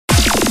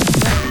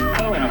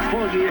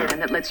4 years, and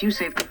that lets you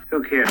save.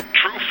 Who cares?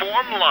 True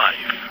Form Life.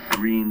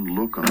 Green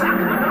lookum.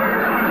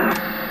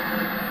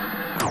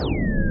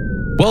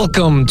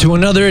 Welcome to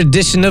another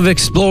edition of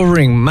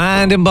Exploring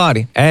Mind and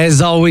Body.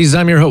 As always,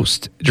 I'm your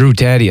host, Drew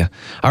Tadia.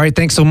 All right,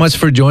 thanks so much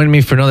for joining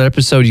me for another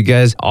episode. You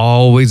guys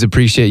always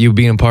appreciate you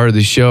being a part of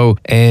the show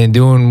and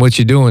doing what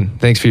you're doing.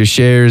 Thanks for your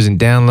shares and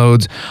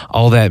downloads.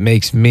 All that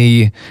makes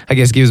me,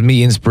 gives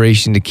me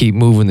inspiration to keep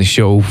moving the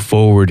show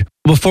forward.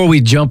 Before we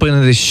jump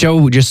into the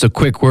show, just a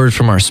quick word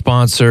from our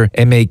sponsor,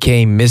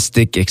 MAK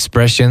Mystic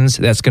Expressions.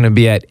 That's going to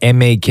be at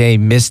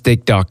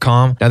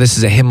makmystic.com. Now, this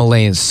is a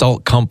Himalayan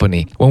salt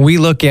company. When we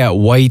look at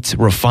white,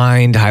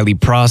 refined, highly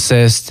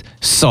processed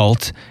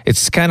salt,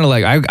 it's kind of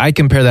like, I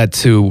compare that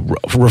to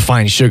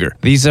refined sugar.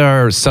 These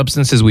are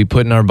substances we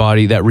put in our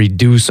body that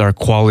reduce our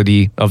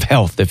quality of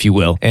health, if you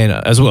will, and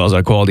as well as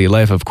our quality of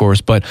life, of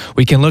course. But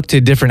we can look to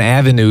different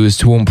avenues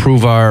to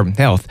improve our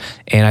health.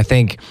 And I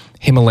think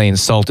Himalayan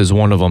salt is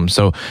one of them.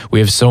 So we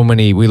have so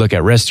many, we look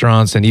at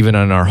restaurants and even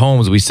in our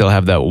homes, we still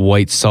have that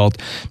white salt.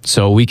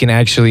 So we can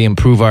actually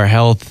improve our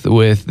health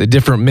with the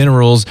different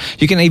minerals.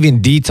 You can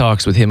even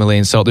detox with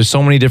Himalayan salt. There's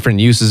so many different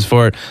uses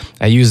for it.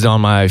 I use it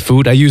on my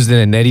food. I use it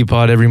in a neti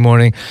pot every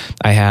morning.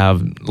 I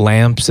have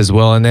lamps as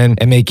well. And then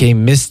MAK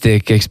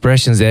Mystic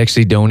Expressions, they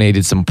actually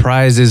donated some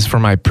prizes for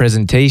my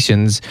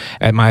presentations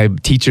at my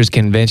teacher's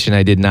convention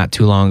I did not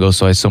too long ago.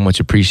 So I so much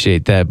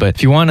appreciate that. But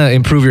if you want to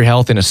improve your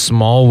health in a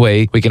small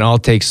way, we can all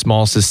take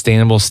small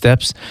sustainable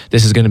steps.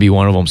 This is going to be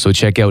one of them. So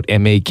check out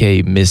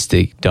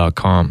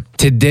makmystic.com.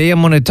 Today I'm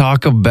going to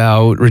talk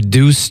about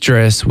reduced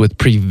stress with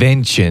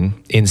prevention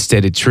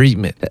instead of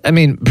treatment. I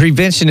mean,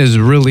 prevention is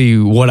really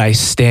what I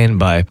stand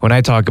by when I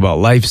talk about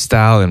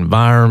lifestyle,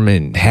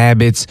 environment,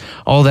 habits.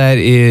 All that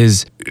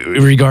is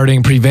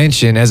regarding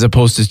prevention as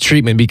opposed to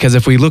treatment, because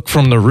if we look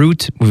from the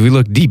root, if we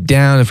look deep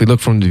down, if we look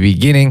from the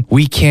beginning,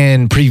 we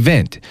can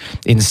prevent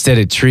instead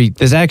of treat.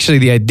 There's actually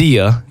the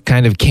idea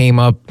kind of came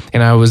up,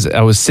 and I was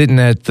sitting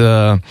at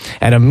a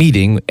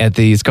meeting at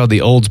it's called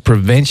the Olds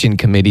Prevention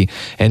Committee,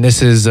 and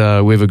this is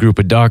we have a group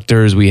of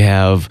doctors, we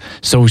have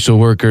social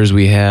workers,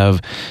 we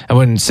have, I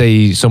wouldn't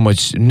say so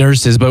much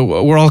nurses, but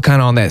we're all kind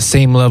of on that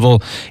same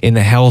level in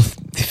the health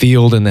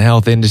field, in the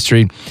health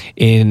industry,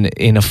 in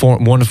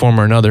one form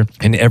or another,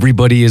 and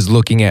everybody is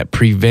looking at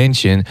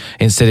prevention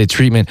instead of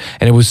treatment.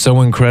 And it was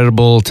so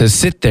incredible to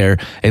sit there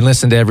and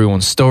listen to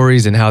everyone's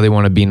stories and how they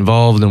want to be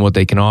involved and what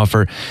they can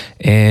offer.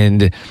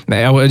 And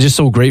I was just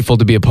so grateful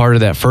to be a part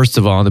of that, first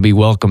of all, and to be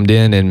welcomed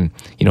in and,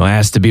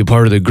 asked to be a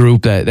part of the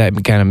group.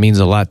 That kind of means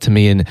a lot to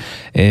me,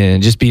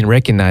 and just being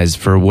recognized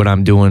for what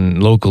I'm doing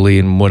locally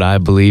and what I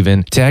believe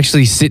in. To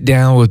actually sit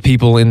down with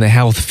people in the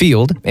health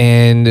field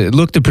and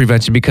look to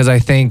prevention, because I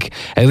think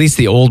at least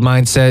the old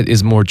mindset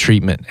is more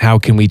treatment. How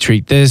can we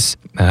treat this?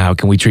 How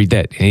can we treat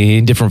that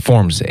in different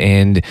forms?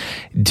 And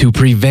to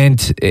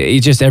prevent,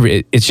 it's just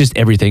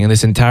everything. And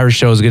this entire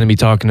show is going to be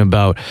talking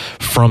about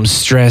from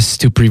stress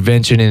to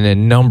prevention in a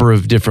number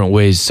of different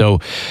ways. So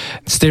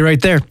stay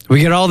right there.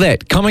 We got all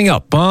that coming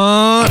up.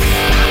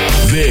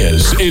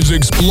 This is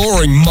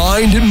Exploring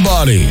Mind and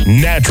Body.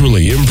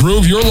 Naturally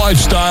improve your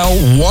lifestyle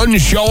one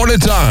show at a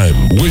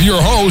time with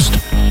your host,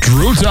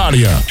 Drew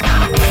Tadia.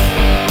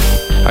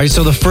 All right,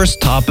 so the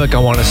first topic I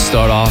want to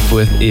start off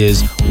with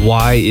is,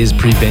 why is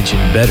prevention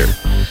better?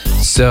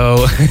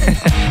 So,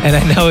 and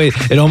I know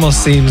it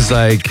almost seems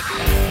like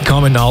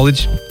common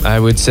knowledge, I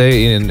would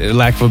say, in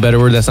lack of a better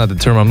word, that's not the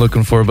term I'm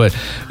looking for, but,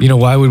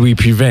 why would we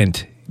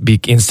prevent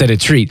instead of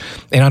treat?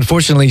 And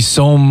unfortunately,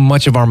 so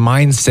much of our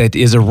mindset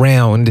is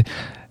around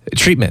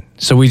treatment.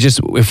 So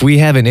if we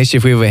have an issue,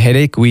 if we have a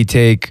headache, we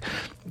take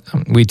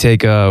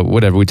a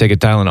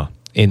Tylenol,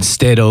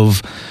 instead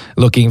of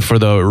looking for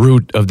the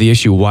root of the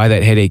issue, why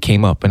that headache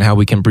came up and how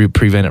we can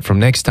prevent it from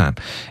next time.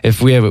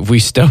 If we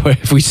stub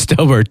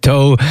our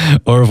toe,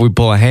 or if we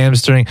pull a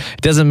hamstring,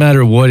 it doesn't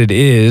matter what it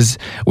is,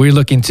 we're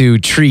looking to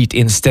treat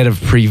instead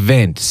of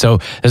prevent. So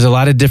there's a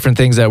lot of different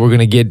things that we're going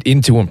to get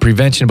into in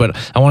prevention, but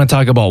I want to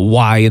talk about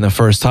why in the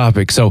first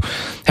topic. So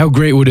how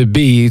great would it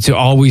be to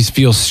always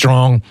feel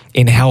strong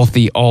and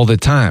healthy all the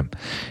time?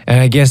 And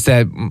I guess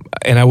that,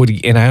 and I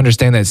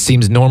understand that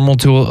seems normal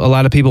to a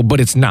lot of people, but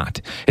it's not.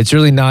 It's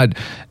really not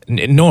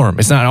norm.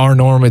 It's not our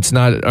norm. It's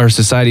not our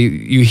society.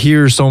 You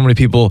hear so many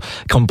people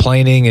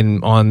complaining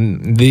and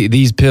on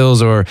these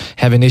pills, or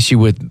have an issue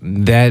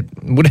with that,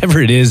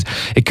 whatever it is.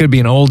 It could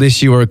be an old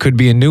issue or it could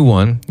be a new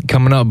one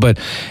coming up, but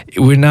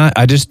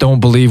I just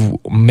don't believe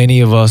many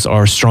of us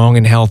are strong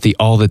and healthy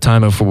all the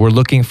time. If we're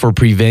looking for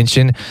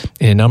prevention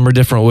in a number of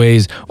different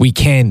ways, we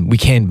can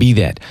be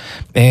that.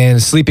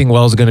 And sleeping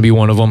well is going to be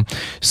one of them.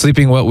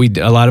 Sleeping well,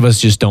 a lot of us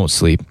just don't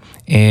sleep.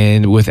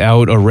 And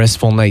without a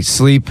restful night's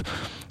sleep,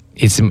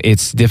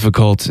 it's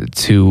difficult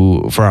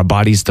for our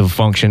bodies to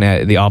function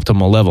at the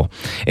optimal level.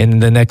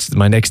 And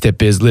my next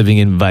tip is living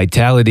in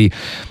vitality.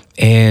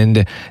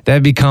 And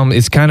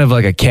it's kind of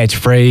like a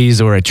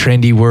catchphrase or a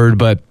trendy word,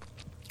 but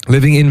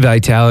Living in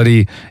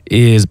vitality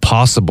is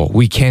possible.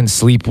 We can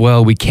sleep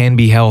well. We can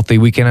be healthy.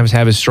 We can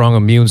have a strong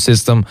immune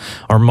system.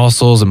 Our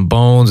muscles and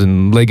bones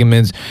and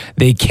ligaments,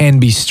 they can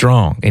be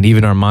strong, and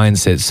even our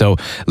mindset. So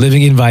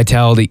living in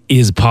vitality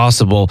is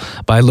possible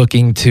by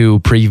looking to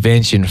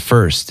prevention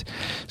first.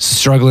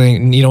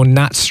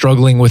 Not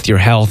struggling with your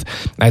health.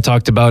 I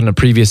talked about in a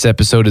previous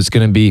episode, it's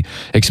going to be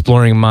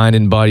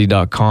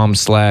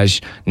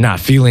exploringmindandbody.com/not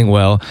feeling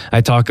well.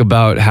 I talk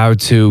about how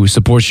to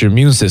support your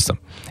immune system,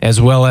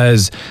 as well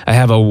as I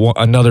have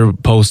another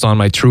post on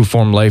my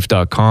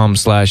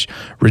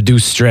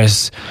trueformlife.com/reduce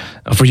stress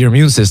for your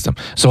immune system.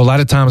 So a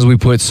lot of times we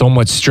put so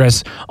much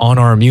stress on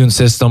our immune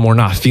system, we're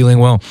not feeling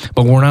well,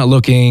 but we're not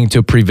looking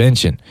to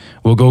prevention.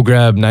 We'll go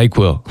grab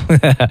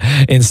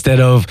NyQuil instead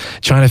of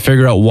trying to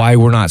figure out why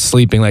we're not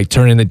sleeping, like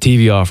turning the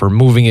TV off or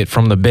moving it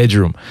from the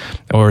bedroom,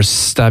 or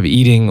stop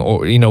eating,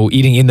 or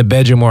eating in the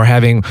bedroom, or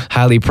having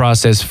highly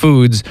processed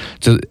foods,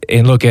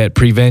 and look at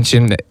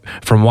prevention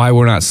from why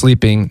we're not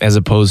sleeping as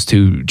opposed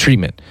to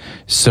treatment.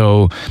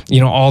 So,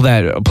 all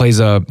that plays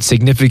a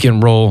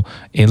significant role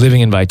in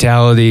living in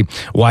vitality,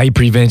 why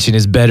prevention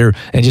is better,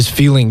 and just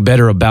feeling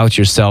better about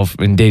yourself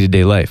in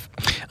day-to-day life.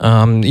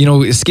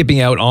 Skipping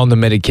out on the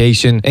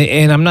medication,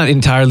 and I'm not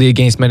entirely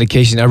against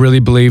medication. I really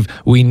believe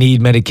we need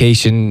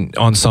medication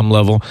on some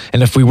level.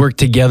 And if we work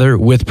together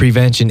with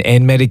prevention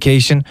and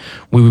medication,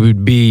 we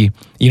would be,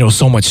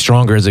 so much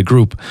stronger as a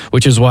group,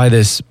 which is why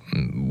this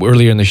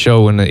earlier in the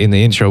show, in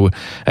the intro,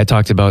 I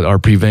talked about our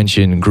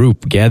prevention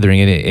group gathering,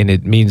 and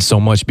it means so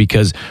much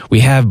because we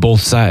have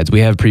both sides.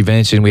 We have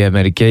prevention, we have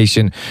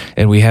medication,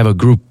 and we have a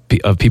group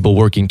of people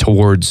working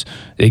towards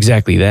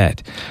exactly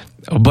that.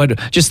 But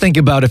just think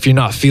about if you're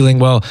not feeling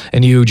well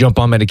and you jump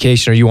on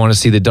medication or you want to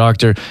see the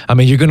doctor. I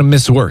mean, you're going to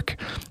miss work,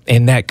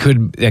 and that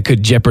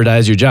could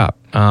jeopardize your job.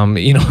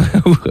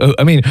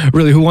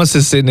 Really, who wants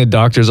to sit in a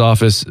doctor's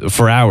office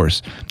for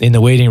hours in the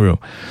waiting room?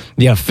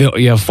 You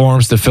have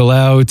forms to fill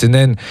out, and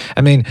then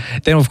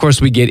of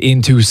course we get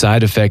into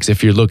side effects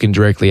if you're looking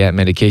directly at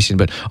medication.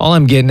 But all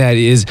I'm getting at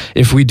is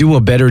if we do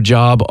a better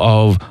job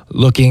of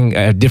looking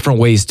at different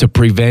ways to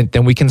prevent,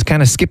 then we can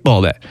kind of skip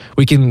all that.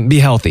 We can be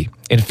healthy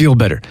and feel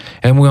better,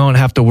 and we don't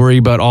have to worry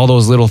about all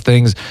those little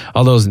things,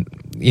 all those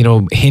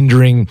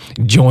hindering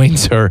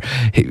joints or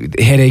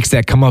headaches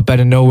that come up out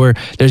of nowhere.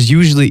 There's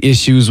usually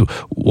issues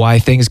why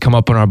things come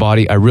up in our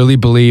body. I really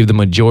believe the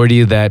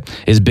majority of that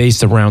is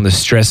based around the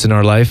stress in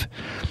our life.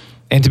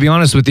 And to be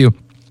honest with you,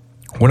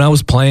 when I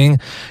was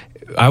playing,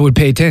 I would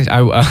pay attention.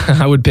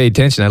 I would pay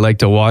attention. I like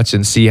to watch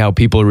and see how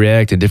people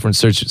react in different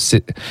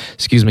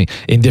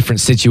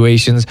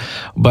situations.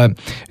 But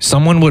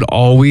someone would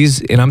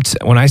always, and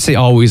when I say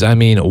always, I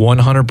mean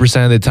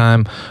 100% of the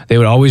time, they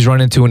would always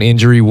run into an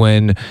injury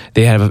when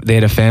they had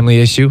a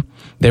family issue.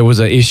 There was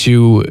an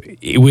issue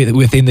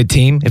within the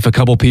team. If a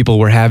couple people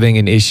were having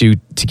an issue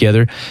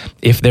together,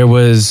 if there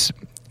was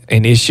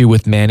an issue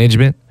with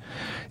management,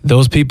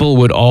 those people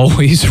would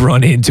always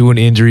run into an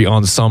injury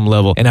on some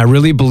level. And I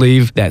really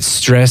believe that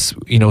stress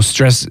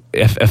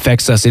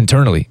affects us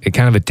internally. It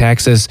kind of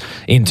attacks us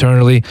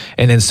internally,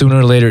 and then sooner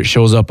or later it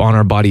shows up on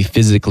our body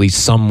physically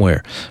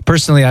somewhere.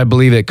 Personally, I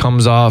believe it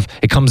comes out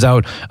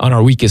on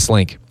our weakest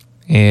link.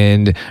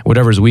 And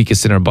whatever's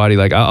weakest in our body,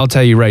 like I'll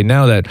tell you right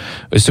now that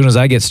as soon as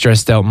I get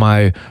stressed out,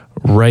 my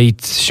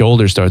right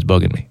shoulder starts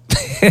bugging me.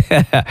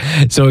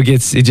 So it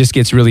just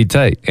gets really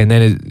tight, and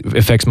then it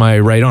affects my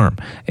right arm.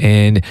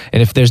 And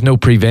if there's no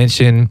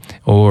prevention,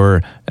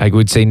 or I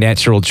would say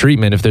natural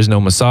treatment, if there's no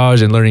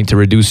massage and learning to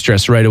reduce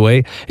stress right away,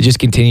 it just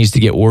continues to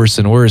get worse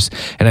and worse.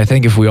 And I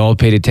think if we all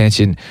paid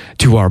attention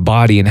to our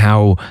body and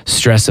how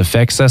stress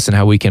affects us and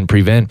how we can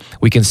prevent,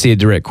 we can see a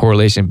direct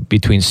correlation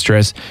between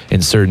stress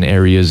in certain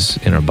areas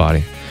in our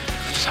body.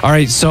 All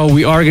right, so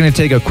we are going to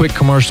take a quick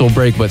commercial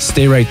break, but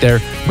stay right there.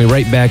 We'll be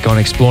right back on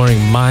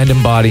Exploring Mind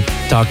and Body,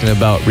 talking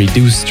about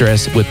reduced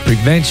stress with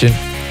prevention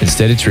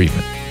instead of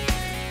treatment.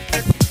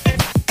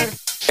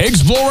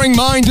 Exploring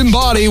Mind and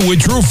Body with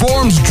True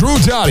Form's Drew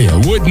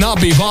Tadia would not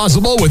be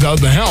possible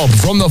without the help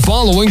from the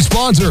following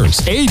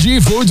sponsors: AG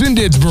Foods in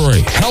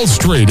Didsbury, Health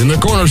Street in the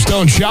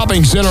Cornerstone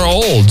Shopping Center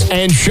Olds,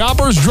 and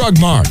Shoppers Drug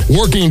Mart,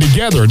 working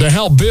together to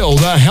help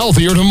build a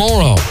healthier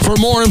tomorrow. For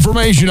more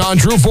information on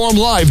True Form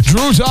Life,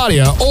 Drew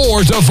Tadia,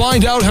 or to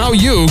find out how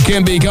you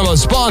can become a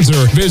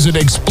sponsor, visit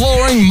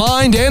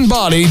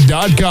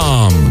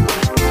exploringmindandbody.com.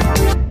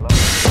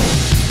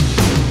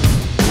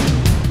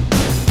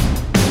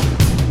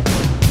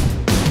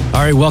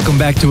 All right, welcome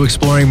back to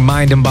Exploring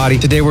Mind and Body.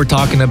 Today we're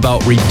talking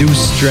about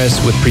reduced stress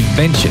with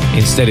prevention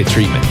instead of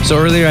treatment. So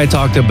earlier I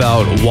talked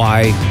about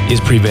why is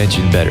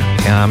prevention better.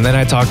 Then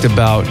I talked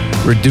about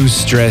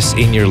reduced stress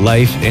in your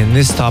life. In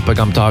this topic,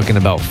 I'm talking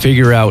about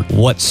figure out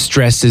what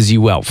stresses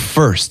you out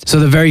first. So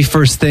the very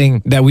first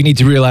thing that we need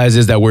to realize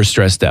is that we're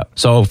stressed out.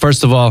 So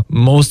first of all,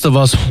 most of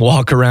us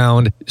walk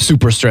around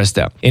super stressed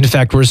out. In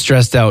fact, we're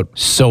stressed out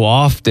so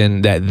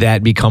often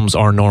that becomes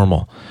our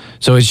normal.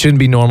 So it shouldn't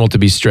be normal to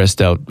be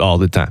stressed out all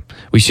the time.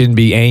 We shouldn't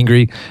be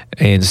angry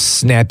and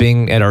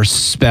snapping at our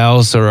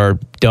spouse or our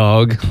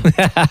dog.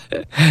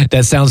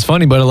 That sounds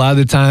funny, but a lot of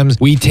the times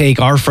we take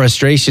our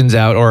frustrations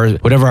out or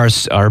whatever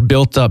our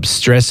built up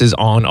stresses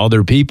on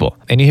other people.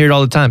 And you hear it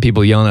all the time.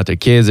 People yelling at their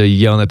kids or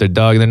yelling at their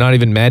dog, and they're not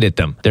even mad at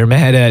them. They're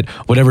mad at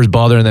whatever's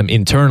bothering them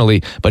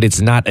internally, but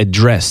it's not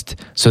addressed.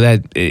 So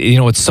that,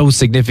 it's so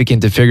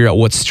significant to figure out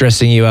what's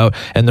stressing you out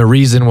and the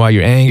reason why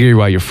you're angry,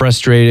 why you're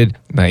frustrated.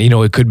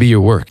 It could be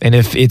your work. And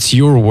if it's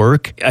your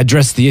work,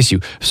 address the issue.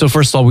 So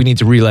first of all, we need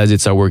to realize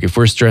it's our work. If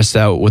we're stressed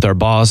out with our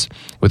boss,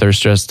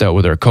 stressed out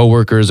with our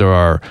coworkers or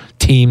our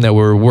team that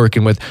we're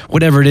working with,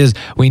 whatever it is,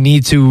 we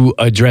need to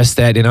address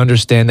that and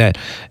understand that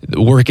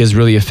work is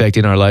really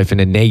affecting our life in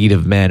a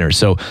negative manner.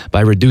 So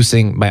by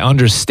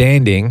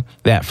understanding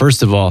that,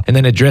 first of all, and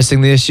then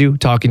addressing the issue,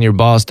 talking to your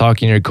boss,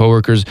 talking to your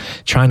coworkers,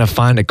 trying to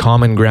find a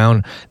common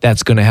ground,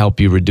 that's going to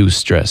help you reduce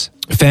stress.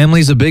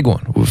 Family's a big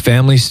one.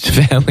 Family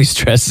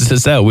stresses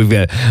us out. We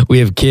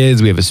have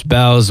kids, we have a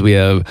spouse, we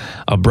have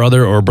a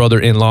brother or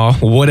brother-in-law,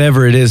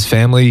 whatever it is,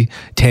 family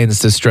tends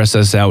to stress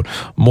us out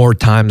more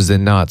times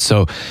than not.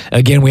 So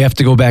again, we have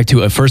to go back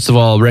to, first of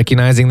all,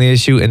 recognizing the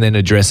issue and then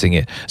addressing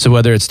it. So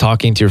whether it's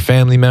talking to your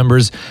family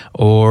members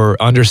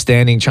or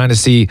understanding, trying to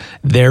see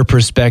their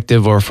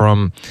perspective or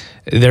from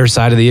their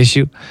side of the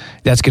issue,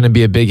 that's going to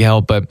be a big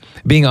help. But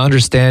being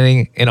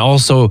understanding and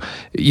also,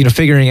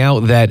 figuring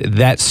out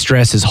that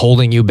stress is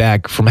holding you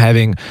back from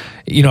having,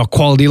 a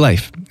quality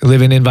life,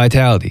 living in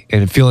vitality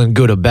and feeling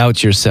good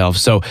about yourself.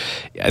 So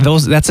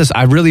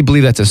I really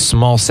believe that's a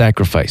small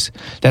sacrifice.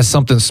 That's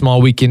something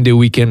small we can do.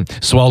 We can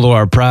swallow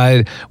our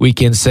pride. We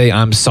can say,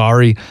 I'm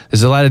sorry.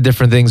 There's a lot of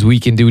different things we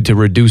can do to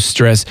reduce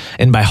stress.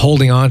 And by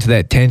holding on to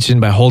that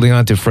tension, by holding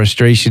on to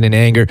frustration and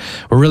anger,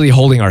 we're really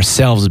holding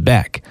ourselves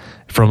back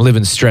from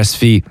living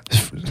stress-free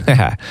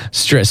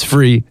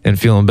and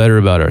feeling better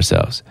about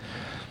ourselves.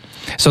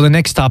 So the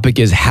next topic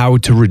is how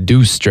to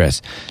reduce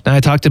stress. Now, I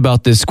talked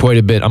about this quite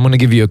a bit. I'm going to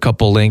give you a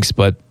couple links,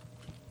 but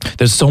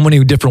there's so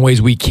many different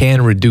ways we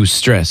can reduce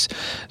stress.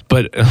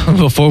 But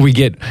before we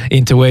get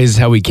into ways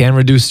how we can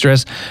reduce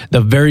stress,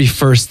 the very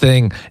first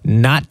thing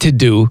not to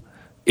do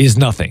is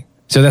nothing.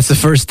 So that's the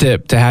first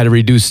tip to how to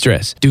reduce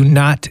stress. Do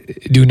not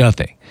do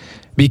nothing.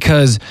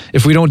 Because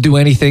if we don't do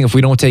anything, if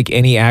we don't take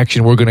any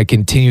action, we're going to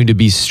continue to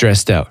be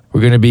stressed out. We're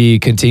going to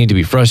continue to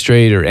be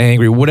frustrated or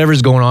angry,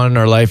 whatever's going on in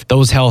our life.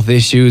 Those health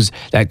issues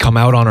that come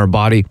out on our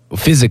body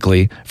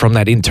physically from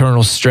that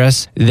internal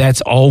stress,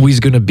 that's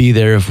always going to be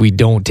there if we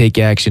don't take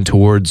action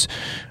towards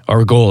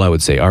our goal, I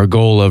would say. Our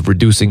goal of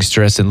reducing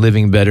stress and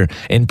living better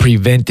and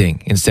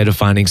preventing instead of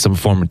finding some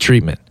form of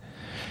treatment.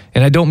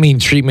 And I don't mean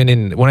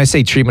treatment when I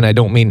say treatment, I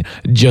don't mean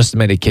just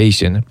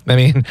medication. I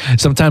mean,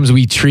 sometimes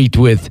we treat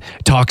with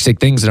toxic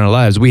things in our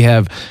lives. If we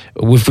have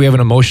an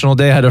emotional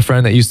day, I had a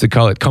friend that used to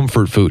call it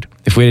comfort food.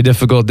 If we had a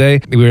difficult day,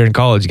 we were in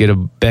college, get a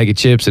bag of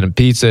chips and a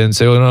pizza and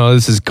say, oh no,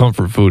 this is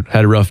comfort food.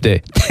 Had a rough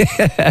day.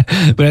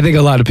 But I think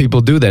a lot of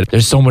people do that.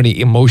 There's so many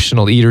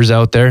emotional eaters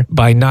out there.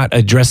 By not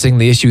addressing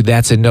the issue,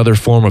 that's another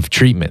form of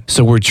treatment.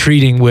 So we're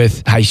treating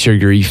with high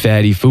sugary,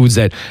 fatty foods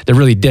that they're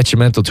really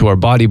detrimental to our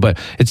body, but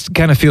it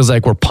kind of feels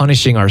like we're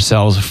punishing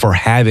ourselves for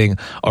having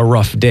a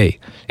rough day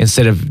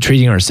instead of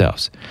treating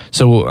ourselves.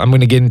 So I'm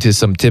going to get into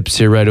some tips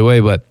here right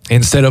away, but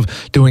instead of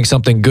doing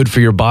something good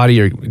for your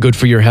body or good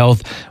for your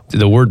health,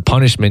 the word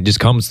punishment just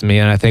comes to me,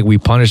 and I think we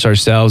punish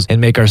ourselves and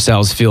make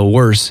ourselves feel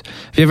worse.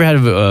 Have you ever had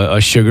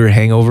a sugar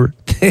hangover?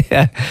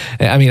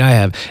 I mean, I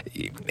have.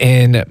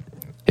 And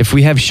if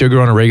we have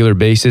sugar on a regular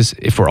basis,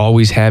 if we're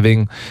always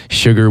having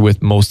sugar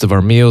with most of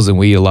our meals and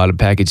we eat a lot of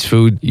packaged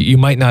food, you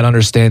might not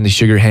understand the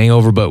sugar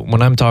hangover. But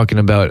when I'm talking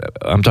about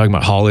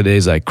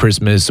holidays like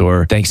Christmas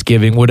or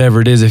Thanksgiving,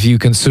 whatever it is, if you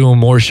consume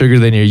more sugar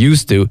than you're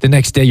used to, the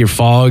next day you're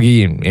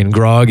foggy and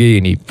groggy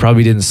and you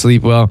probably didn't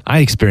sleep well. I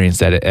experienced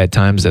that at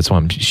times. That's why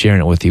I'm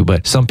sharing it with you.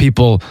 But some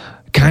people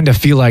kind of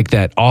feel like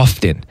that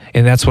often.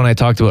 And that's when I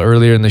talked about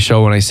earlier in the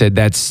show when I said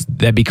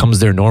that becomes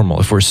their normal.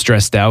 If we're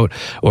stressed out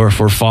or if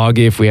we're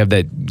foggy, if we have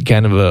that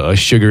kind of a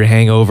sugar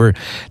hangover,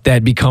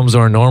 that becomes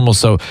our normal.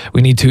 So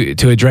we need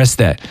to address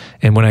that.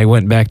 And when I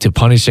went back to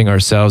punishing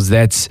ourselves,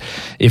 that's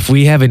if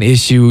we have an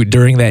issue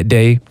during that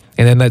day,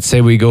 and then let's say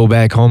we go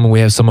back home and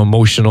we have some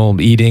emotional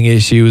eating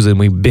issues and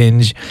we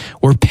binge,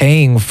 we're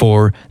paying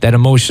for that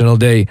emotional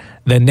day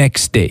the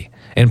next day.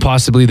 And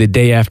possibly the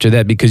day after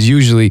that, because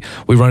usually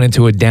we run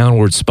into a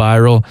downward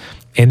spiral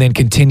and then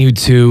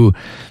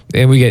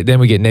we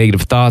get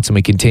negative thoughts and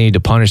we continue to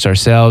punish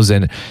ourselves,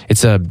 and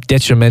it's a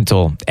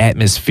detrimental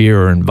atmosphere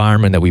or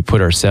environment that we put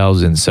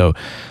ourselves in. So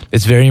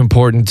it's very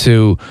important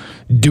to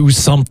do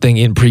something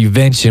in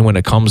prevention when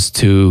it comes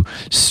to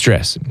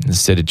stress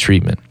instead of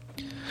treatment.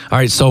 All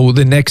right, so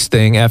the next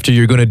thing after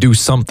you're going to do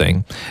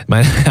something,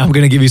 I'm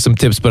going to give you some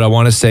tips, but I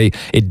want to say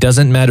it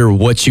doesn't matter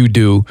what you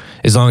do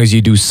as long as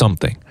you do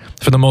something.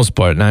 For the most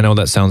part, and I know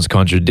that sounds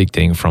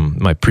contradicting from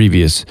my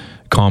previous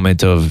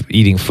comment of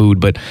eating food,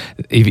 but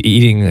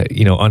eating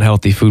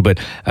unhealthy food,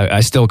 but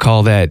I still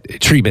call that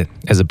treatment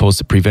as opposed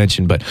to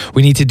prevention. But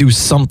we need to do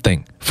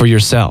something for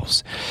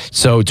yourselves.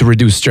 So to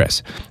reduce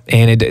stress.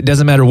 And it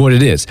doesn't matter what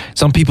it is.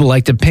 Some people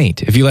like to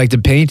paint. If you like to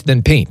paint,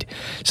 then paint.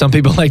 Some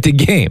people like to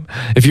game.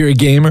 If you're a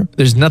gamer,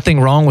 there's nothing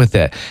wrong with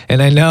that.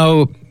 And I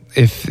know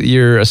if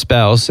you're a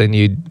spouse and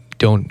you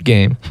don't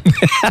game,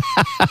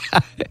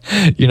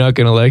 you're not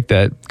going to like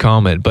that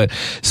comment. But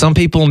some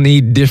people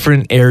need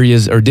different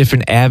areas or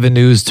different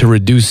avenues to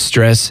reduce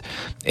stress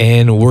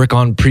and work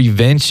on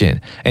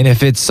prevention. And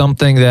if it's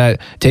something that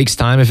takes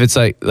time, if it's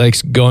like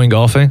going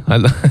golfing, I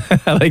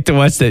like to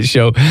watch that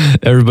show,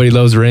 Everybody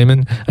Loves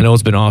Raymond. I know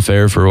it's been off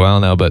air for a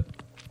while now, but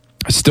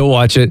I still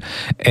watch it,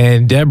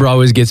 and Deborah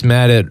always gets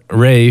mad at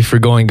Ray for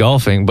going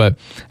golfing, but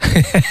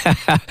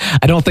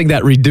I don't think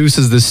that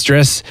reduces the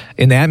stress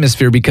in the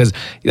atmosphere because,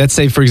 let's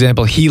say, for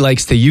example, he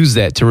likes to use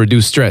that to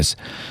reduce stress.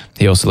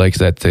 He also likes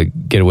that to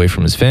get away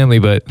from his family,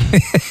 but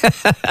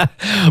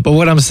but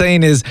what I'm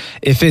saying is,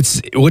 it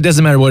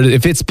doesn't matter what,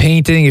 if it's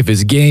painting, if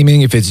it's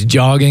gaming, if it's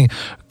jogging,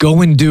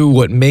 go and do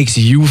what makes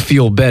you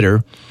feel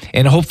better.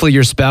 And hopefully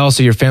your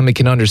spouse or your family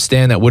can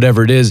understand that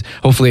whatever it is,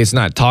 hopefully it's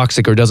not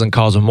toxic or doesn't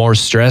cause more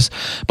stress,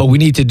 but we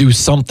need to do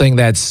something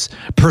that's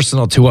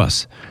personal to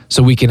us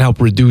so we can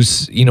help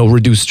reduce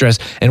stress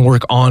and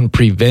work on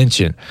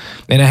prevention.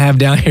 And I have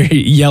down here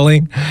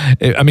yelling.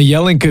 I mean,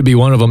 yelling could be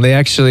one of them. They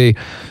actually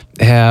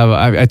have,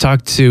 I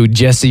talked to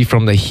Jesse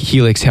from the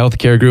Helix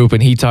Healthcare Group,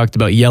 and he talked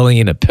about yelling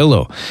in a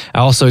pillow. I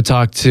also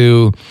talked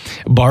to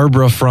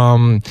Barbara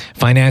from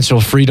Financial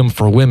Freedom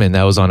for Women.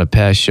 That was on a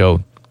past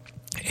show.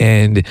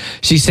 And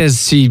she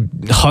says she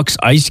hucks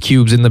ice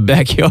cubes in the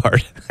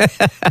backyard.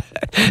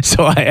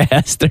 So I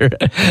asked her,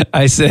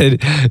 I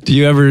said, do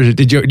you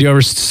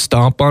ever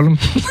stomp on them?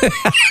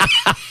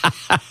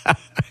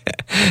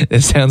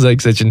 It sounds like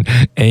such an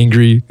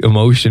angry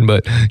emotion,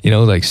 but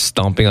like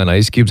stomping on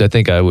ice cubes, I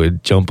think I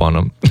would jump on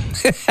them.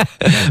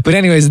 But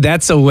anyways,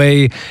 that's a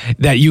way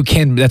that you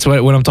can, that's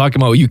what I'm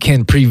talking about. You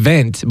can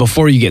prevent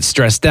before you get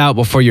stressed out,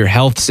 before your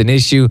health's an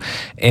issue.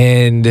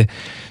 And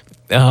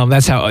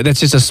that's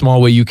just a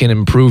small way you can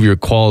improve your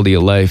quality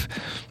of life.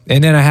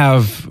 And then I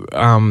have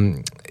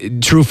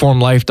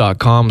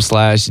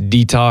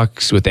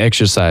trueformlife.com/detox with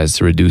exercise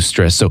to reduce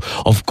stress. So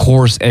of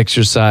course,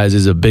 exercise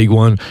is a big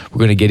one. We're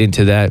going to get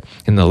into that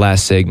in the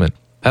last segment.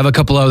 I have a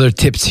couple other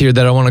tips here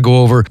that I want to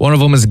go over. One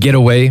of them is get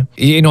away.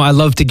 I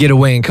love to get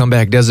away and come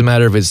back. Doesn't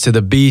matter if it's to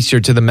the beach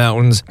or to the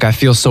mountains. I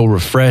feel so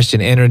refreshed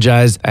and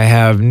energized. I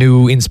have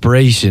new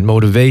inspiration,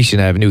 motivation.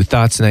 I have new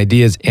thoughts and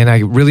ideas. And I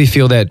really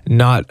feel that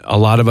not a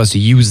lot of us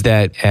use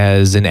that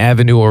as an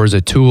avenue or as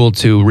a tool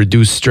to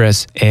reduce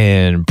stress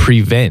and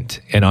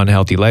prevent an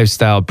unhealthy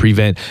lifestyle,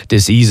 prevent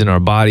disease in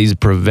our bodies,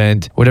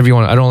 prevent whatever you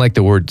want. I don't like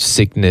the word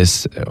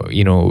sickness,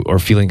 or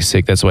feeling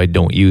sick. That's why I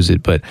don't use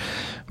it. But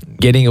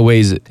getting away,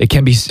 it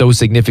can be so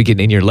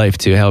significant in your life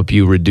to help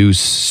you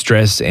reduce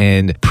stress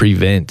and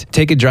prevent.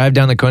 Take a drive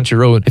down the country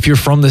road. If you're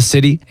from the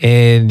city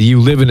and you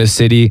live in a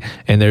city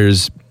and I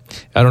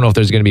don't know if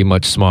there's going to be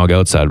much smog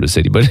outside of the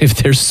city, but if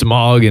there's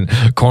smog and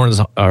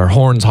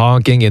horns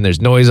honking and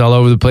there's noise all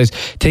over the place,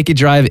 take a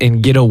drive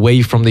and get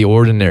away from the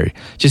ordinary.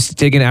 Just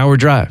take an hour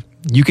drive.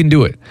 You can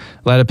do it.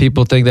 A lot of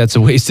people think that's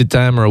a waste of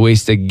time or a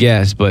waste of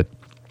gas, but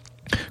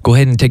go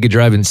ahead and take a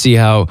drive and see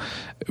how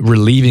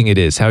relieving it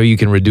is, how you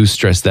can reduce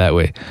stress that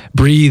way.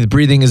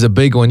 Breathing is a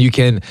big one. You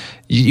can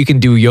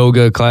do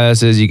yoga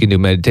classes, you can do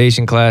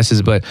meditation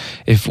classes, but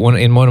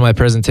in one of my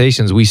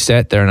presentations, we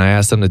sat there and I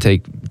asked them to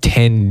take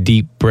 10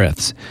 deep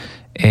breaths.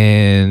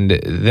 And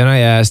then I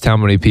asked how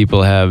many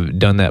people have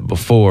done that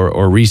before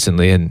or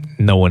recently, and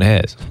no one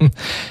has.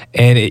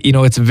 And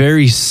it's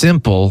very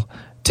simple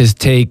to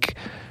take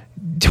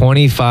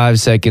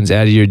 25 seconds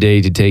out of your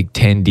day to take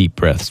 10 deep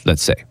breaths,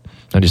 let's say.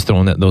 I'm just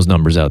throwing those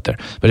numbers out there.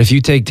 But if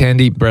you take 10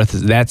 deep breaths,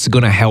 that's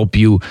going to help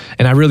you.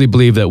 And I really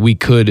believe that we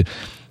could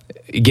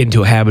get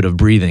into a habit of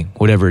breathing,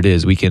 whatever it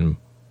is. We can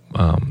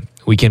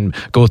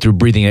go through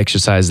breathing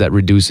exercise that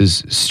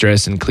reduces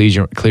stress and clears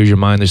your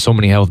mind. There's so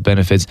many health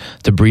benefits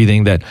to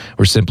breathing that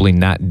we're simply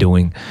not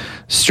doing.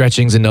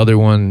 Stretching's another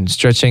one.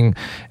 Stretching,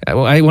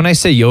 when I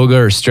say yoga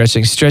or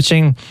stretching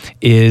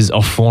is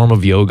a form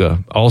of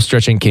yoga. All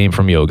stretching came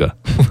from yoga.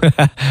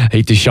 I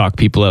hate to shock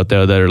people out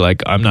there that are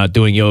like, I'm not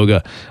doing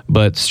yoga,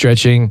 but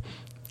stretching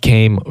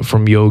came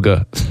from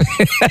yoga.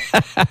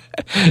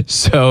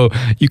 So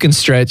you can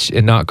stretch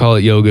and not call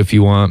it yoga if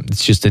you want.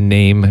 It's just a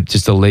name,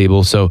 just a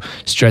label. So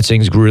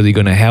stretching is really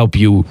going to help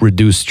you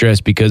reduce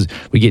stress because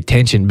we get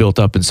tension built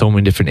up in so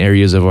many different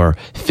areas of our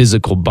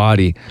physical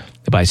body.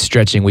 By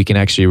stretching, we can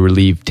actually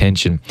relieve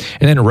tension.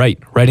 And then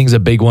writing's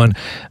a big one.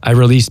 I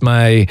released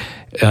my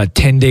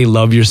 10-day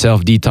Love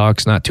Yourself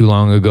detox not too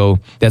long ago.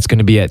 That's going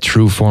to be at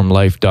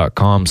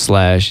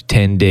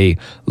trueformlife.com/10-day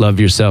Love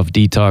Yourself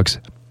detox.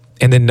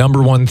 And the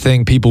number one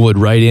thing people would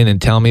write in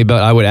and tell me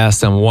about, I would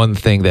ask them one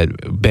thing that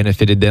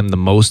benefited them the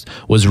most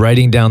was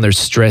writing down their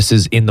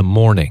stresses in the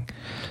morning.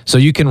 So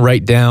you can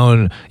write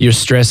down your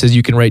stresses,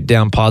 you can write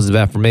down positive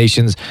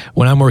affirmations.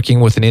 When I'm working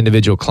with an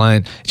individual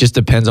client, it just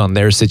depends on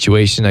their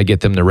situation. I get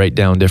them to write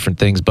down different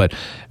things. But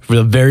for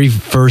the very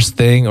first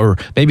thing, or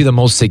maybe the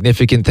most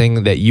significant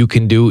thing that you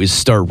can do, is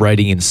start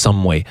writing in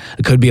some way.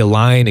 It could be a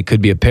line, it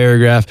could be a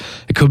paragraph,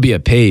 it could be a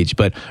page,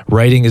 but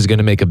writing is going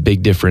to make a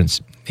big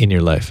difference in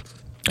your life.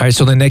 All right,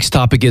 so the next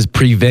topic is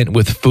prevent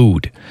with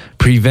food.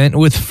 Prevent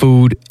with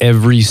food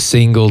every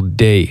single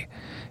day.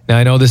 Now,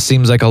 I know this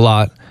seems like a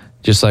lot,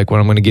 just like when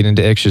I'm going to get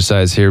into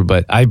exercise here,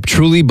 but I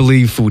truly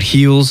believe food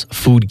heals,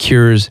 food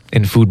cures,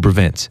 and food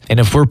prevents. And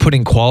if we're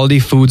putting quality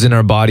foods in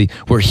our body,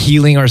 we're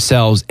healing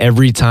ourselves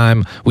every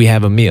time we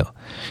have a meal.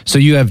 So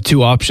you have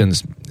two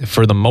options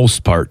for the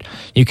most part.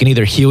 You can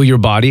either heal your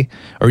body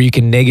or you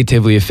can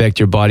negatively affect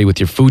your body with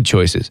your food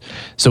choices.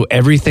 So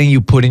everything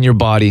you put in your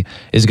body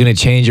is going to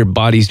change your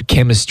body's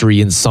chemistry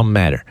in some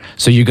matter.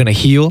 So you're going to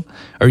heal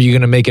or you're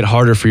going to make it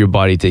harder for your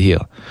body to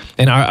heal.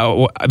 And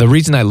the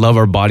reason I love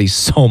our bodies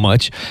so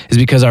much is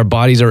because our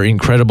bodies are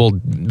incredible,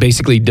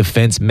 basically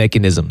defense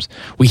mechanisms.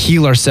 We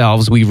heal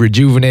ourselves, we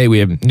rejuvenate, we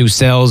have new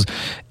cells.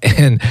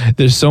 And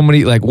there's so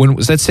many, like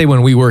let's say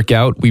when we work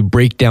out, we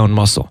break down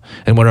muscle.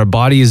 And what our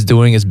body is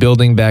doing is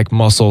building back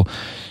muscle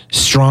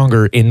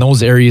stronger in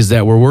those areas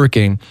that we're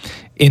working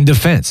in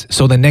defense.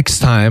 So the next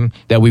time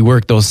that we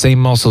work those same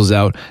muscles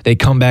out, they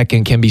come back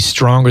and can be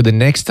stronger the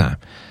next time.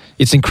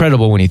 It's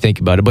incredible when you think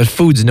about it, but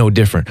food's no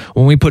different.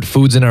 When we put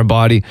foods in our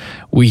body,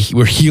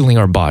 we're healing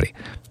our body.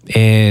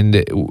 And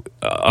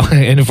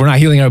if we're not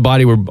healing our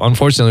body, we're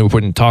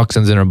putting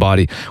toxins in our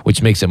body,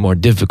 which makes it more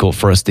difficult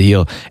for us to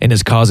heal and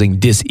is causing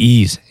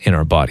dis-ease in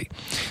our body.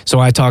 So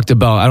I talked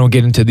about, I don't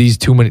get into these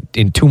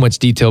in too much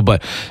detail,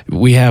 but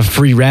we have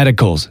free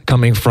radicals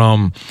coming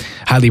from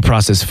highly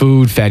processed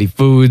food, fatty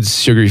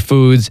foods, sugary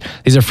foods.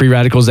 These are free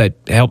radicals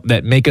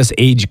that make us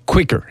age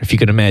quicker, if you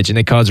can imagine.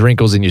 They cause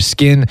wrinkles in your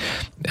skin.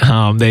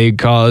 They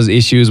cause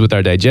issues with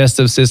our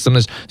digestive system.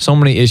 There's so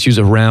many issues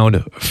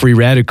around free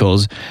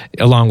radicals,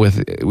 along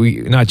with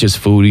not just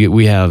food.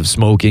 We have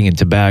smoking and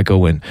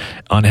tobacco and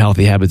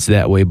unhealthy habits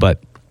that way.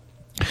 But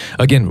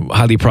again,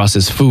 highly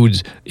processed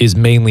foods is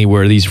mainly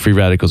where these free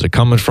radicals are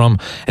coming from.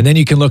 And then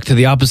you can look to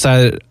the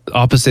opposite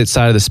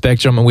side of the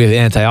spectrum, and we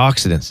have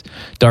antioxidants,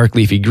 dark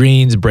leafy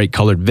greens, bright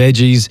colored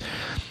veggies.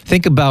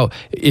 Think about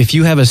if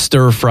you have a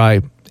stir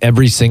fry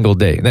every single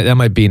day. That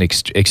might be an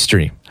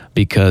extreme,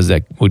 because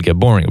that would get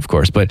boring, of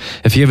course. But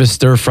if you have a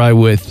stir fry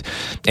with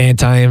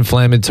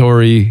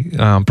anti-inflammatory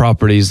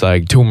properties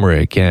like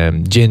turmeric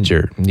and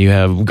ginger, you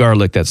have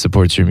garlic that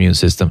supports your immune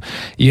system,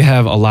 you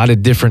have a lot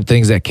of different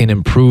things that can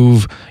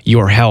improve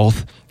your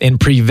health and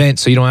prevent,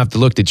 so you don't have to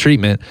look to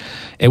treatment.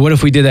 And what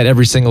if we did that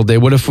every single day?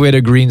 What if we had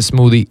a green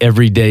smoothie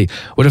every day?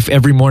 What if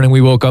every morning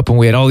we woke up and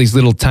we had all these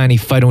little tiny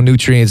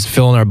phytonutrients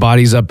filling our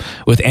bodies up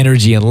with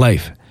energy and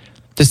life?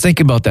 Just think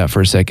about that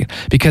for a second,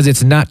 because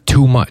it's not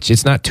too much.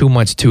 It's not too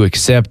much to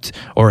accept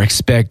or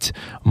expect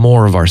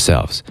more of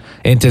ourselves,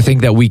 and to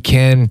think that we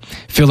can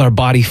fill our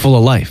body full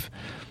of life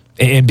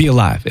and be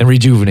alive and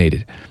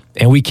rejuvenated.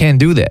 And we can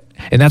do that.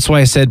 And that's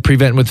why I said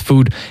prevent with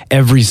food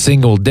every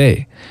single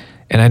day.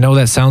 And I know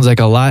that sounds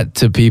like a lot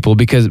to people,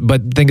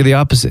 but think of the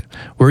opposite.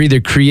 We're either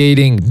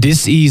creating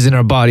dis-ease in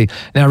our body.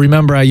 Now,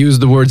 remember, I use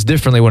the words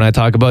differently when I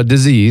talk about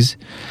disease.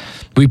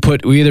 We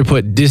either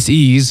put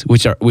dis-ease,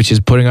 which is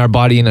putting our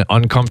body in an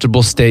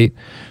uncomfortable state,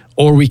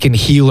 or we can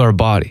heal our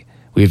body.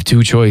 We have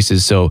two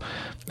choices, so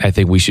I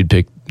think we should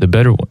pick the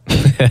better one.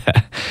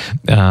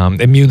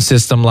 Immune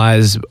system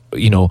lies,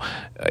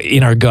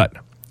 in our gut.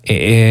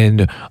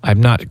 And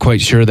I'm not quite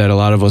sure that a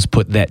lot of us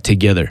put that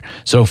together.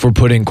 So if we're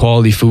putting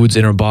quality foods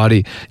in our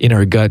body, in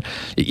our gut,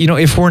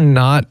 if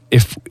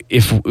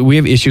we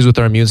have issues with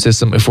our immune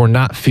system, if we're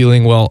not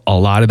feeling well a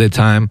lot of the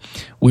time,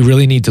 we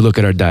really need to look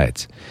at our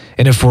diets.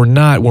 And if we're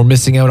not, we're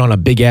missing out on a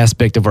big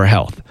aspect of our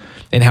health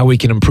and how we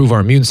can improve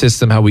our immune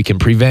system, how we can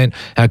prevent,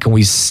 how can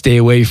we stay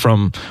away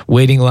from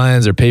waiting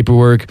lines or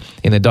paperwork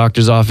in the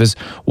doctor's office,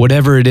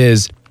 whatever it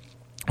is.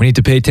 We need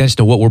to pay attention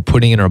to what we're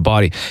putting in our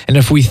body. And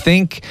if we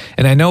think,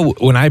 and I know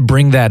when I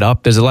bring that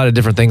up, there's a lot of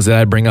different things that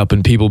I bring up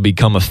and people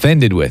become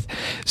offended with.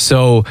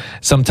 So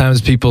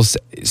sometimes people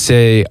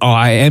say, oh,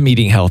 I am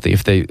eating healthy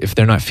if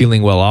they're not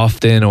feeling well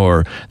often,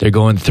 or they're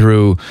going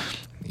through,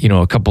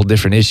 a couple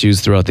different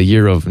issues throughout the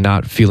year of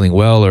not feeling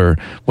well or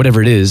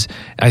whatever it is.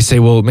 I say,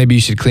 well, maybe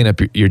you should clean up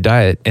your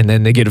diet, and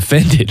then they get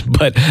offended.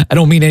 But I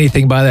don't mean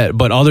anything by that,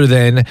 but other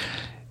than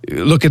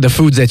look at the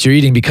foods that you're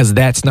eating, because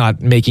that's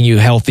not making you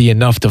healthy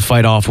enough to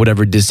fight off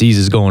whatever disease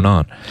is going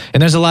on.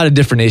 And there's a lot of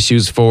different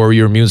issues for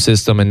your immune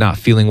system and not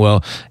feeling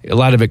well. A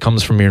lot of it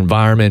comes from your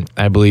environment,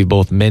 I believe,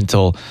 both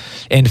mental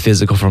and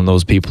physical, from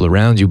those people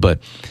around you.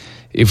 But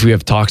if we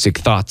have toxic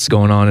thoughts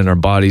going on in our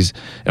bodies,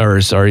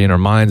 in our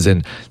minds,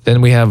 and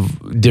then we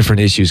have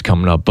different issues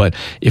coming up. But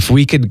if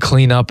we could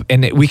clean up,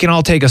 and we can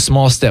all take a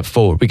small step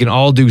forward, we can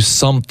all do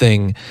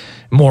something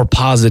more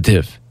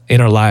positive in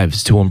our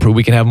lives to improve.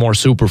 We can have more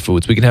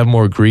superfoods. We can have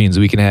more greens.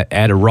 We can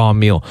add a raw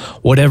meal.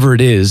 Whatever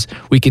it is,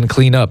 we can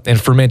clean up. And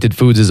fermented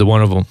foods is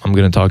one of them I'm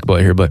going to talk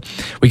about here. But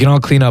we can all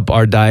clean up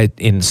our diet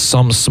in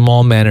some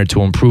small manner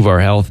to improve our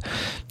health.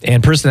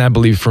 And personally, I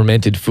believe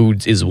fermented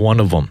foods is one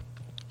of them.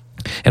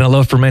 And I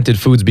love fermented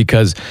foods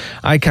because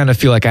I kind of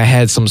feel like I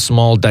had some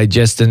small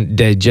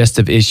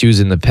digestive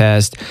issues in the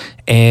past.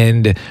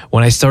 And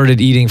when I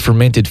started eating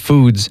fermented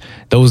foods,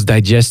 those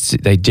digestion,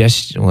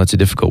 well, that's a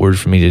difficult word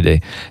for me today,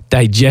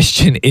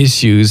 digestion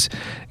issues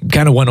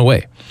kind of went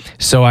away.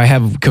 So I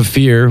have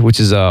kefir,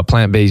 which is a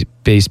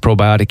plant-based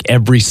probiotic,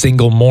 every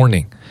single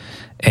morning.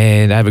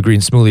 And I have a green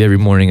smoothie every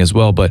morning as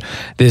well. But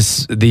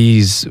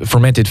these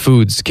fermented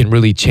foods can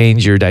really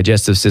change your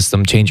digestive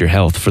system, change your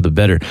health for the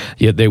better.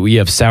 We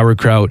have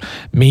sauerkraut.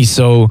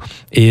 Miso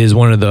is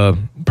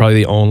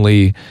probably the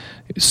only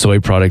soy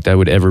product I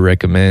would ever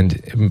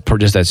recommend.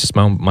 That's just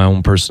my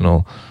own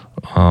personal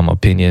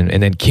opinion.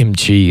 And then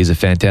kimchi is a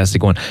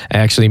fantastic one. I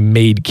actually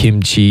made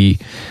kimchi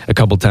a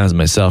couple times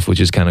myself, which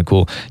is kind of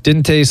cool.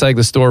 Didn't taste like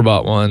the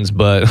store-bought ones,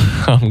 but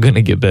I'm going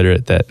to get better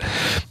at that.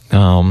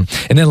 And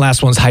then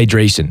last one's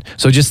hydration.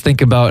 So just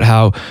think about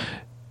how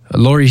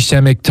Lori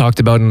Shemick talked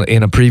about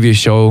in a previous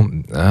show,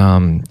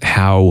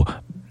 how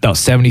about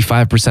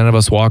 75% of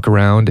us walk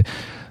around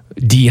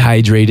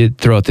dehydrated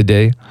throughout the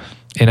day.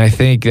 And I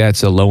think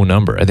that's a low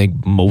number. I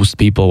think most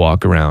people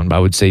walk around, I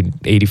would say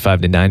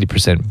 85 to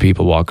 90% of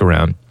people walk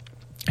around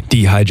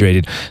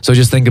dehydrated. So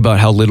just think about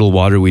how little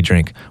water we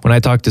drink. When I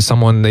talk to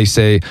someone, they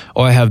say,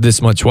 oh, I have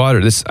this much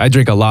water. I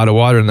drink a lot of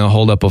water, and they'll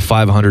hold up a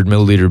 500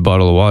 milliliter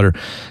bottle of water.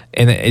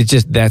 And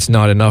that's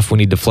not enough. We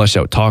need to flush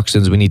out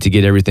toxins. We need to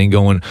get everything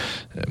going,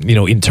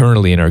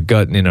 internally in our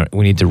gut, and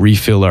we need to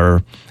refill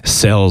our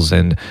cells.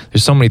 And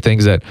there's so many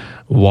things that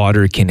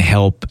water can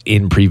help do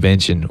in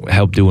prevention.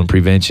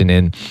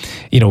 And,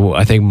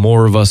 I think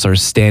more of us are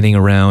standing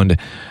around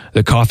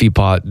the coffee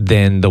pot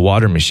than the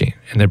water machine.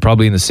 And they're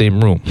probably in the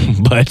same room,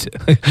 but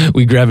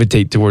we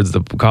gravitate towards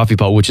the coffee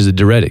pot, which is a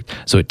diuretic.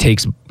 So it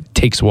takes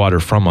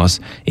water from us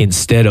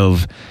instead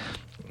of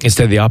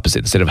the opposite,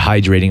 instead of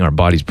hydrating our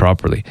bodies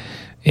properly.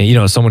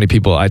 And, so many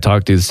people I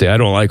talk to say, I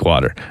don't like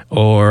water.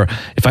 Or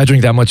if I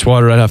drink that much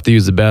water, I'd have to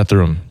use the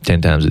bathroom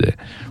 10 times a day.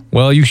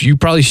 Well, you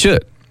probably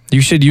should. You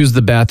should use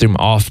the bathroom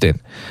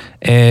often.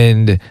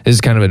 And this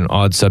is kind of an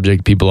odd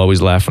subject. People always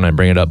laugh when I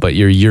bring it up, but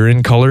your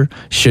urine color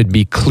should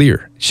be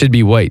clear, should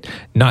be white,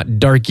 not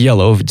dark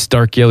yellow. If it's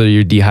dark yellow,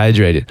 you're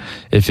dehydrated.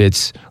 If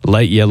it's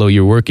light yellow,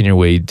 you're working your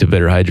way to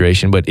better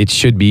hydration, but it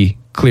should be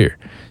clear.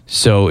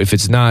 So if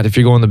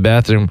you're going to the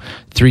bathroom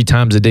 3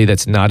 times a day,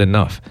 that's not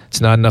enough.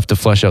 It's not enough to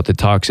flush out the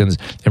toxins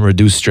and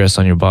reduce stress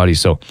on your body.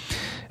 So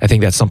I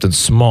think that's something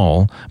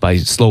small by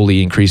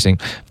slowly increasing.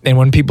 And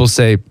when people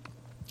say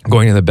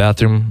going to the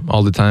bathroom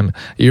all the time,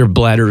 your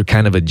bladder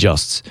kind of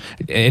adjusts.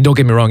 And don't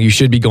get me wrong, you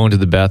should be going to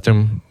the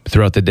bathroom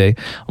throughout the day,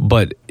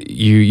 but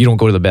you don't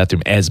go to the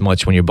bathroom as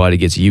much when your body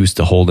gets used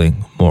to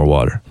holding more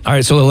water. All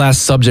right, so the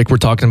last subject we're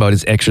talking about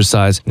is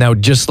exercise. Now,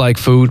 just like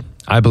food,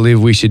 I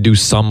believe we should do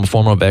some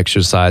form of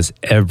exercise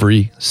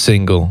every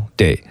single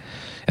day.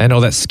 I know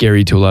that's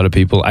scary to a lot of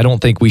people. I don't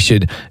think we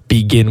should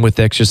begin with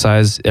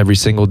exercise every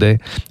single day.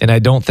 And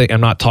I'm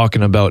not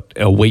talking about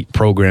a weight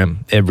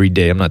program every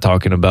day. I'm not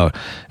talking about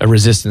a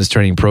resistance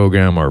training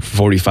program or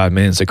 45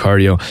 minutes of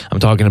cardio. I'm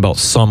talking about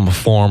some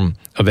form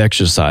of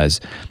exercise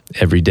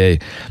every day.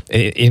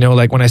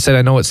 Like when I said,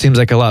 I know it seems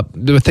like a lot,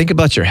 but think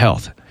about your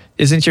health.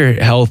 Isn't your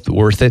health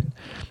worth it?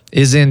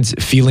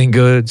 Isn't feeling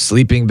good,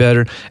 sleeping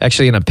better?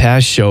 Actually, in a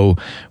past show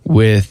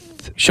with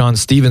Sean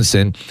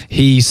Stevenson,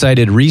 he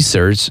cited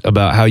research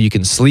about how you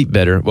can sleep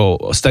better.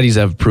 Well, studies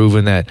have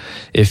proven that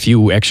if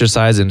you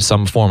exercise in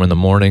some form in the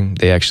morning,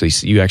 you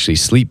actually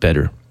sleep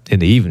better in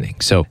the evening.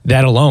 So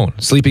that alone,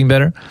 sleeping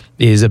better,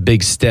 is a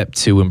big step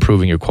to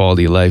improving your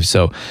quality of life.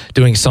 So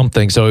doing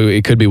something, so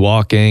it could be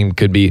walking,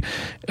 could be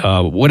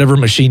whatever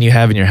machine you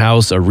have in your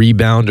house, a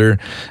rebounder.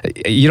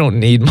 You don't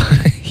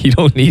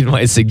need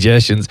my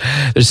suggestions.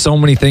 There's so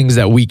many things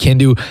that we can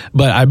do,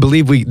 but I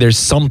believe there's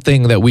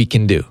something that we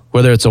can do.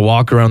 Whether it's a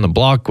walk around the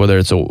block, whether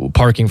it's a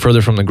parking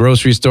further from the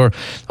grocery store,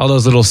 all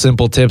those little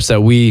simple tips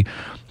that we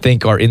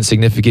think are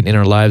insignificant in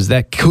our lives,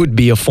 that could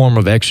be a form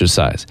of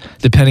exercise,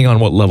 depending on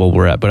what level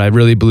we're at. But I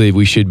really believe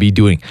we should be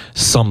doing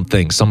some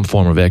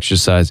form of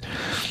exercise.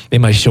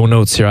 In my show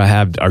notes here, I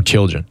have our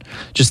children.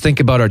 Just think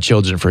about our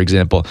children, for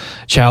example.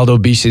 Child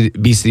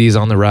obesity is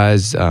on the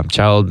rise,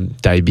 child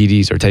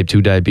diabetes or type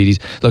 2 diabetes.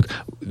 Look,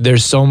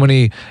 there's so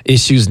many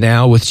issues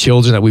now with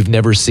children that we've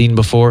never seen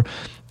before,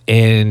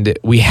 and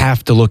we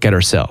have to look at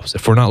ourselves.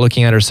 If we're not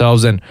looking at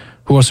ourselves, then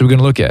who else are we going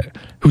to look at?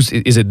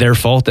 Is it their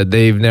fault that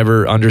they've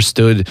never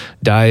understood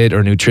diet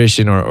or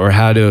nutrition or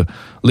how to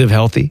live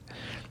healthy?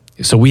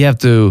 So we have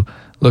to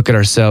look at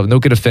ourselves.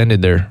 Don't get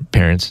offended there,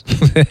 parents.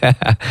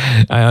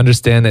 I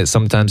understand that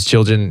sometimes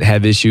children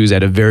have issues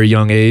at a very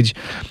young age,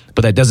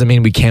 but that doesn't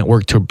mean we can't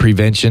work toward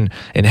prevention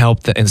and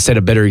help and set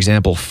a better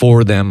example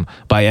for them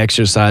by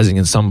exercising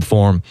in some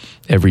form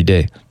every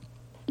day.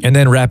 And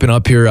then wrapping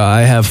up here,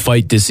 I have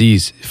fight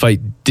disease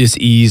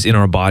in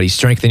our body,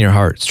 strengthen your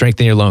heart,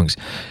 strengthen your lungs,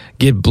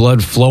 get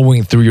blood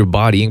flowing through your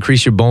body,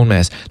 increase your bone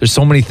mass. There's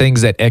so many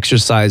things that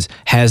exercise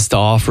has to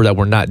offer that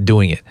we're not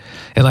doing it.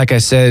 And like I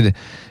said,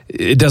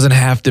 it doesn't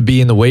have to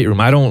be in the weight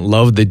room. I don't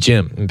love the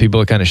gym. And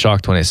people are kind of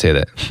shocked when I say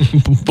that.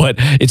 But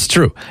it's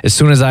true. As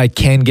soon as I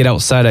can get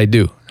outside, I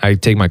do. I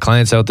take my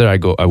clients out there.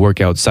 I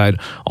work outside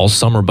all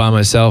summer by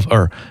myself,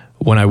 or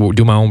when I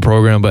do my own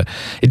program. But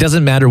it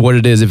doesn't matter what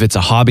it is. If it's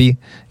a hobby,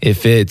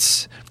 if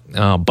it's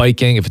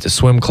biking, if it's a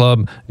swim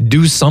club,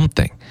 do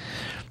something.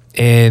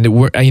 And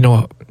I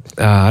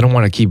don't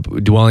want to keep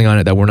dwelling on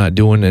it that we're not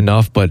doing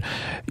enough, but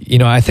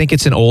I think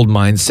it's an old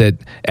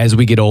mindset as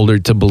we get older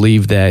to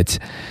believe that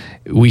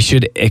we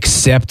should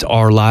accept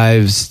our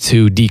lives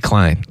to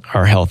decline,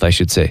 our health, I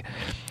should say.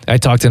 I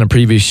talked in a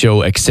previous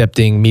show,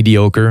 Accepting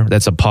Mediocre.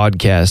 That's a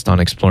podcast on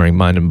exploring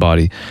mind and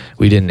body.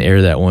 We didn't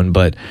air that one,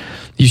 but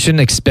you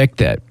shouldn't expect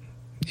that.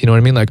 You know what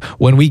I mean? Like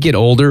when we get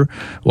older,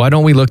 why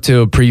don't we look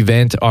to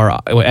prevent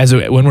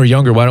when we're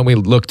younger, why don't we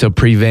look to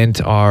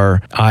prevent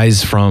our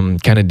eyes from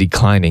kind of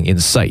declining in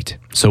sight?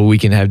 So we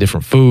can have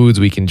different foods,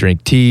 we can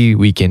drink tea,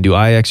 we can do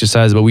eye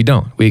exercise, but we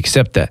don't. We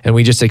accept that. And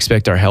we just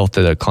expect our health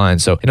to decline.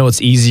 So,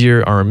 it's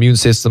easier. Our immune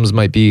systems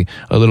might be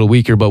a little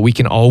weaker, but we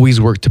can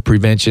always work to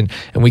prevention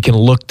and we can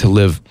look to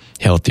live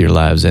healthier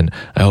lives. And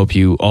I hope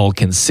you all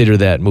consider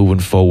that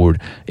moving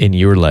forward in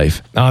your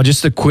life.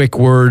 Just a quick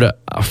word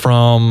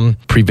from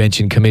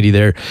Prevention Committee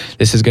there.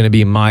 This is going to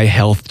be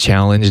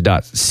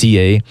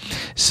myhealthchallenge.ca.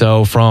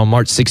 So from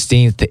March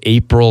 16th to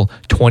April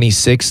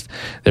 26th,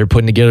 they're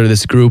putting together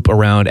this group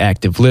around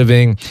active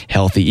living,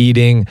 healthy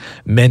eating,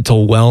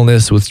 mental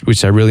wellness,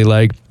 which I really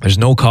like. There's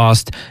no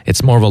cost.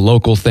 It's more of a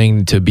local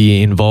thing to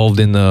be involved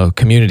in the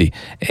community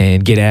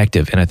and get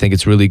active. And I think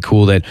it's really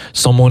cool that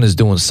someone is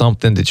doing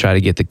something to try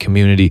to get the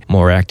community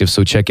more active.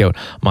 So check out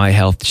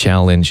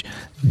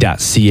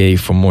myhealthchallenge.ca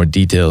for more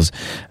details.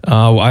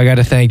 I got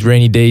to thank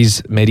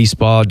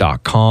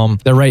rainydaysmedispa.com.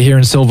 They're right here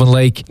in Sylvan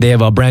Lake. They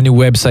have a brand new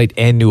website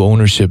and new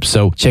ownership.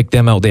 So check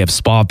them out. They have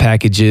spa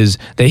packages.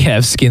 They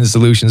have skin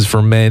solutions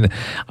for men.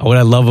 What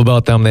I love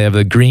about them, they have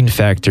the green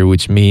factor,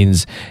 which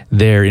means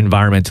they're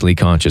environmentally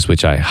conscious,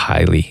 which I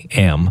highly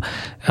am.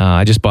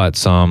 I just bought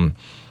some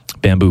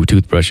bamboo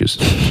toothbrushes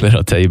that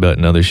I'll tell you about in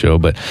another show.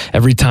 But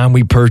every time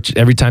you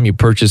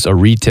purchase a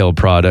retail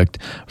product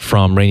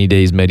from Rainy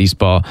Days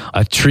Medispa,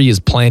 a tree is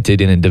planted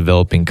in a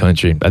developing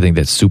country. I think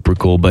that's super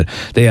cool. But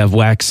they have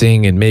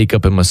waxing and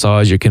makeup and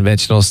massage, your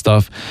conventional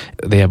stuff.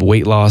 They have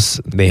weight loss.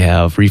 They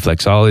have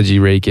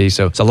reflexology, Reiki.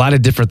 So it's a lot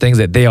of different things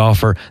that they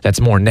offer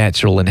that's more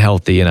natural and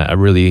healthy. And I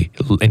really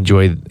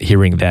enjoy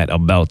hearing that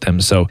about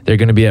them. So they're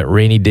going to be at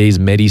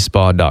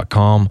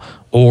rainydaysmedispa.com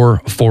or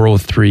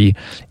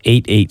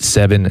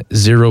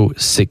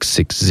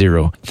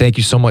 403-887-0660. Thank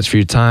you so much for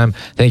your time.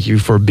 Thank you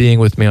for being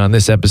with me on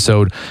this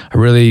episode. I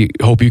really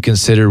hope you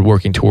consider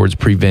working towards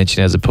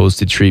prevention as opposed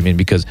to treatment,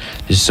 because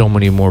there's so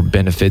many more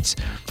benefits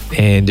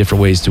and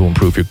different ways to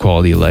improve your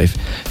quality of life.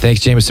 Thanks,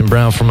 Jameson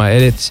Brown, for my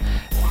edits.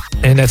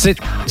 And that's it.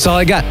 That's all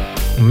I got.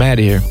 I'm out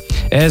of here.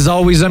 As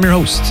always, I'm your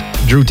host,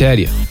 Drew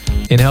Tadia,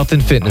 in health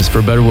and fitness for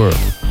a better world.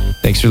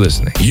 Thanks for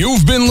listening.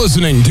 You've been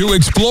listening to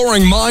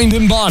Exploring Mind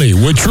and Body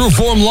with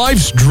Trueform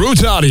Life's Drew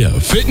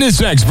Tadia,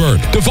 fitness expert.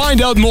 To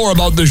find out more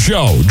about the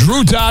show,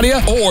 Drew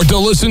Tadia, or to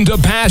listen to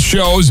past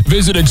shows,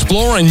 visit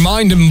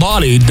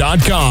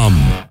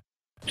exploringmindandbody.com.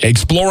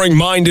 Exploring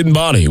Mind and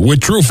Body with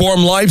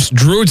Trueform Life's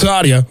Drew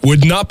Tadia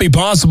would not be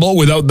possible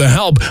without the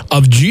help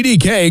of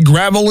GDK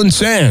Gravel and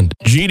Sand.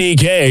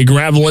 GDK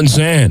Gravel and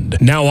Sand,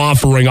 now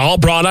offering all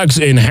products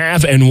in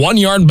 1/2 and 1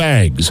 yard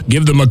bags.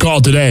 Give them a call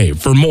today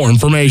for more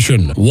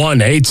information.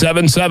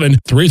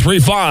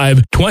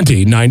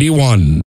 1-877-335-2091.